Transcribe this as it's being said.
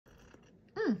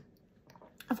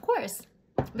course.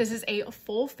 This is a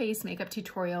full face makeup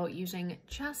tutorial using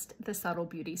just the Subtl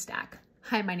Beauty stack.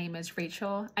 Hi, my name is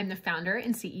Rachel. I'm the founder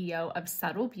and CEO of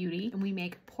Subtl Beauty, and we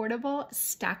make portable,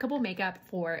 stackable makeup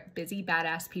for busy,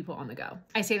 badass people on the go.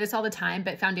 I say this all the time,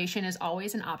 but foundation is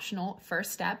always an optional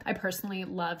first step. I personally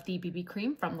love the BB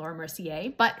cream from Laura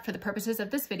Mercier, but for the purposes of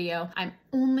this video, I'm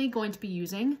only going to be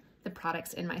using the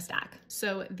products in my stack.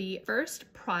 So the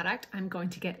first product I'm going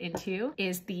to get into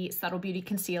is the Subtl Beauty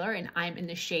concealer, and I'm in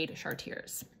the shade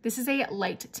Chartreuse. This is a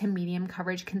light to medium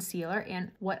coverage concealer,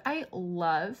 and what I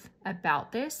love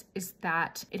about this is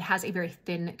that it has a very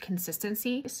thin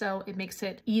consistency, so it makes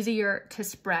it easier to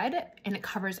spread, and it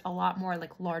covers a lot more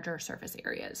like larger surface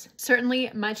areas.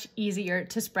 Certainly much easier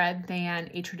to spread than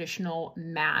a traditional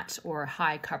matte or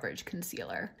high coverage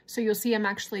concealer. So you'll see I'm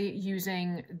actually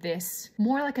using this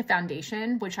more like a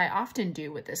foundation, which I often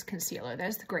do with this concealer.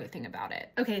 That's the great thing about it.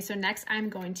 Okay, so next I'm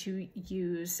going to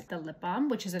use the lip balm,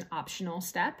 which is an optional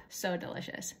step. So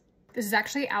delicious. This is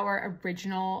actually our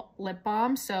original lip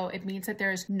balm, so it means that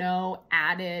there's no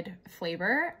added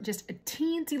flavor, just a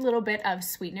teensy little bit of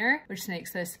sweetener, which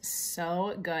makes this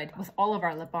so good. With all of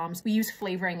our lip balms, we use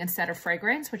flavoring instead of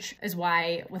fragrance, which is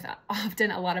why with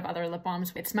often a lot of other lip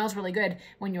balms, it smells really good.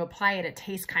 When you apply it, it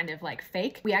tastes kind of like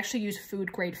fake. We actually use food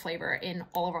grade flavor in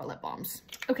all of our lip balms.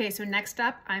 Okay, so next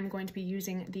up, I'm going to be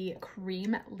using the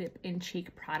Cream Lip and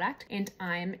Cheek product, and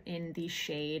I'm in the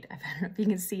shade, I don't know if you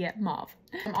can see it, Mauve.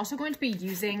 I'm also going to be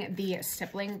using the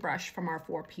stippling brush from our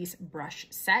 4-piece brush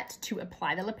set to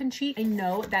apply the lip and cheek. I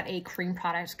know that a cream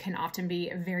product can often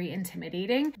be very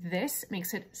intimidating. This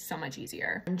makes it so much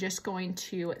easier. I'm just going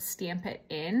to stamp it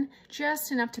in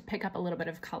just enough to pick up a little bit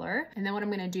of color. And then what I'm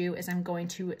going to do is I'm going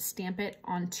to stamp it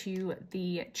onto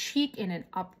the cheek in an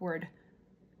upward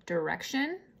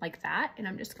direction like that. And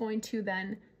I'm just going to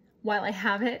then, while I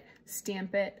have it,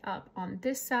 stamp it up on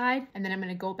this side, and then I'm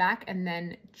gonna go back and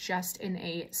then just in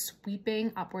a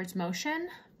sweeping upwards motion,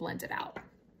 blend it out.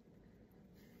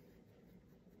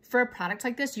 For a product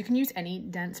like this, you can use any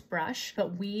dense brush,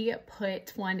 but we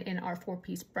put one in our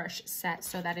 4-piece brush set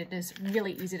so that it is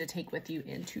really easy to take with you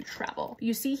into travel.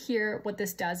 You see here what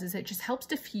this does is it just helps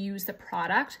diffuse the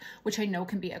product, which I know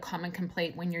can be a common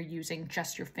complaint when you're using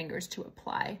just your fingers to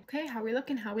apply. Okay, how are we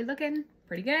looking? How are we looking?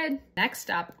 Pretty good. Next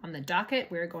up on the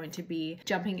docket, we're going to be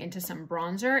jumping into some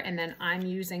bronzer, and then I'm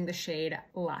using the shade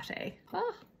Latte.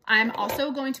 Oh. I'm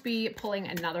also going to be pulling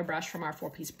another brush from our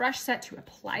 4-piece brush set to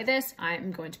apply this.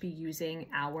 I'm going to be using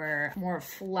our more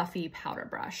fluffy powder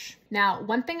brush. Now,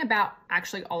 one thing about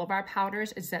actually all of our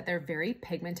powders is that they're very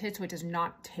pigmented, so it does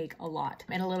not take a lot,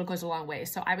 and a little goes a long way.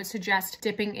 So I would suggest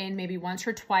dipping in maybe once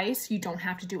or twice. You don't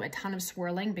have to do a ton of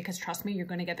swirling because trust me, you're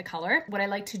going to get the color. What I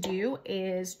like to do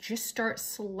is just start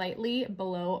slightly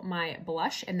below my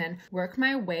blush and then work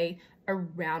my way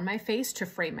around my face to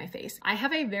frame my face. I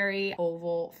have a very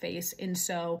oval face, and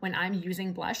so when I'm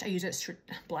using blush, I use it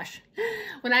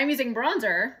when I'm using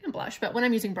bronzer, and blush, but when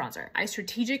I'm using bronzer, I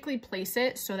strategically place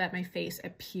it so that my face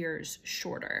appears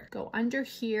shorter. Go under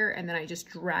here, and then I just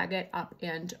drag it up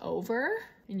and over.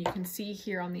 And you can see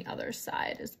here on the other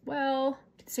side as well.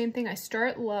 Same thing, I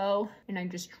start low and I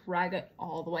just drag it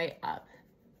all the way up.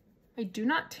 I do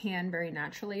not tan very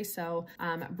naturally, so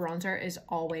bronzer is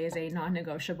always a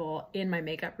non-negotiable in my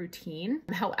makeup routine.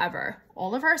 However,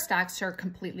 all of our stacks are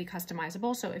completely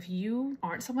customizable, so if you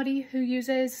aren't somebody who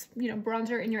uses,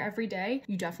 bronzer in your everyday,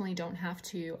 you definitely don't have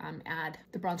to add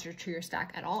the bronzer to your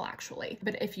stack at all, actually.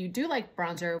 But if you do like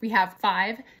bronzer, we have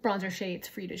 5 bronzer shades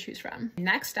for you to choose from.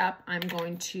 Next up, I'm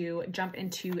going to jump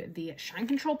into the Shine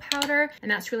Control powder, and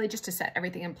that's really just to set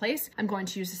everything in place. I'm going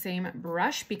to use the same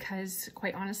brush because,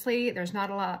 quite honestly, there's not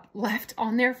a lot left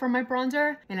on there for my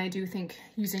bronzer, and I do think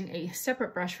using a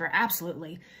separate brush for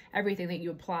absolutely everything that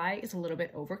you apply is a little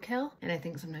bit overkill, and I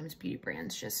think sometimes beauty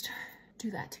brands just do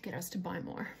that to get us to buy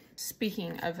more.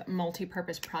 Speaking of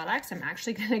multi-purpose products, I'm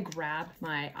actually gonna grab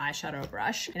my eyeshadow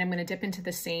brush and I'm gonna dip into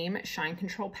the same Shine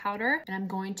Control powder, and I'm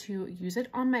going to use it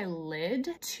on my lid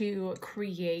to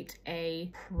create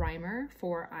a primer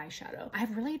for eyeshadow. I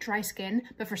have really dry skin,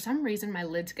 but for some reason my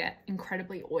lids get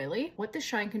incredibly oily. What the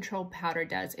Shine Control powder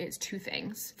does is 2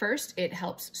 things. First, it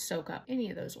helps soak up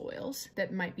any of those oils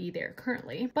that might be there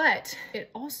currently, but it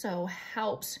also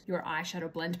helps your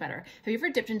eyeshadow blend better. Have you ever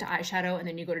dipped into eyeshadow and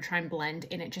then you go to try and blend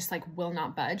and it just like will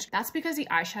not budge? That's because the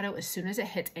eyeshadow, as soon as it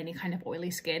hits any kind of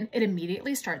oily skin, it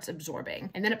immediately starts absorbing,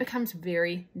 and then it becomes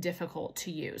very difficult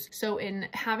to use. So in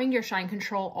having your Shine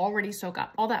Control already soak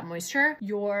up all that moisture,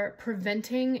 you're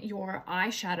preventing your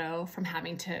eyeshadow from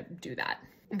having to do that.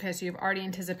 Okay, so you've already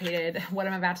anticipated what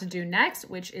I'm about to do next,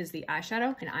 which is the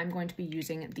eyeshadow, and I'm going to be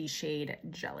using the shade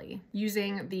Jelly.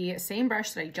 Using the same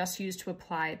brush that I just used to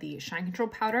apply the shine control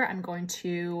powder, I'm going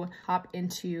to hop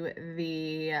into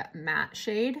the matte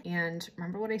shade. And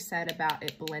remember what I said about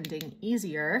it blending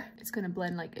easier? It's gonna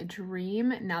blend like a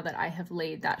dream now that I have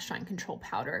laid that shine control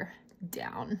powder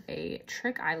down. A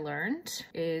trick I learned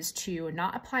is to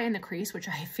not apply in the crease, which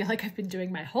I feel like I've been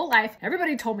doing my whole life.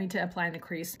 Everybody told me to apply in the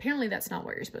crease. Apparently that's not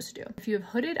what you're supposed to do. If you have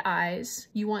hooded eyes,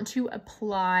 you want to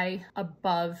apply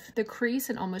above the crease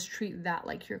and almost treat that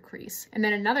like your crease. And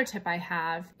then another tip I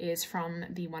have is from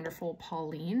the wonderful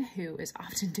Pauline, who is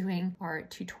often doing our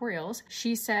tutorials.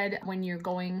 She said when you're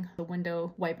going the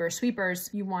window wiper sweepers,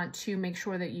 you want to make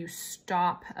sure that you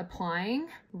stop applying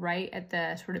right at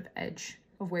the sort of edge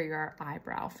of where your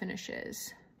eyebrow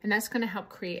finishes. And that's gonna help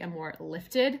create a more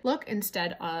lifted look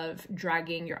instead of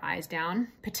dragging your eyes down.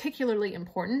 Particularly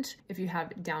important if you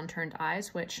have downturned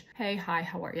eyes, which, hey, hi,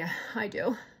 how are you? I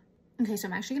do. Okay, so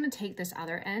I'm actually gonna take this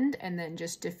other end and then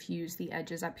just diffuse the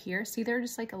edges up here. See, they're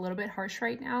just like a little bit harsh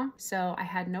right now. So I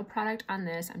had no product on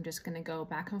this. I'm just gonna go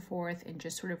back and forth and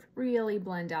just sort of really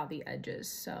blend out the edges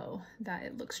so that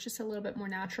it looks just a little bit more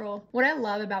natural. What I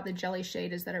love about the Jelly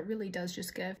shade is that it really does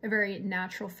just give a very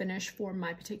natural finish for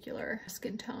my particular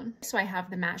skin tone. So I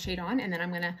have the matte shade on, and then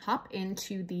I'm gonna hop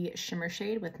into the shimmer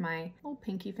shade with my little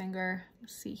pinky finger.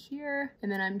 See here,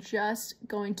 and then I'm just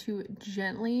going to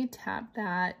gently tap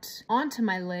that onto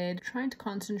my lid, trying to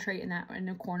concentrate in that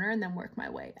inner corner and then work my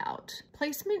way out.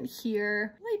 Placement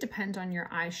here really depends on your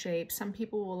eye shape. Some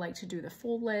people will like to do the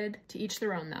full lid. To each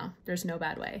their own though. There's no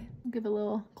bad way. I'll give a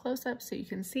little close up so you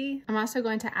can see. I'm also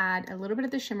going to add a little bit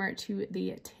of the shimmer to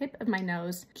the tip of my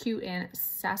nose, cute and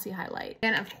sassy highlight.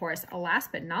 And of course,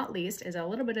 last but not least is a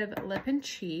little bit of lip and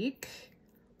cheek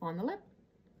on the lip.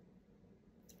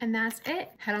 And that's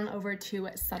it. Head on over to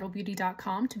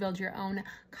subtlebeauty.com to build your own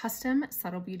custom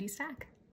Subtle Beauty stack.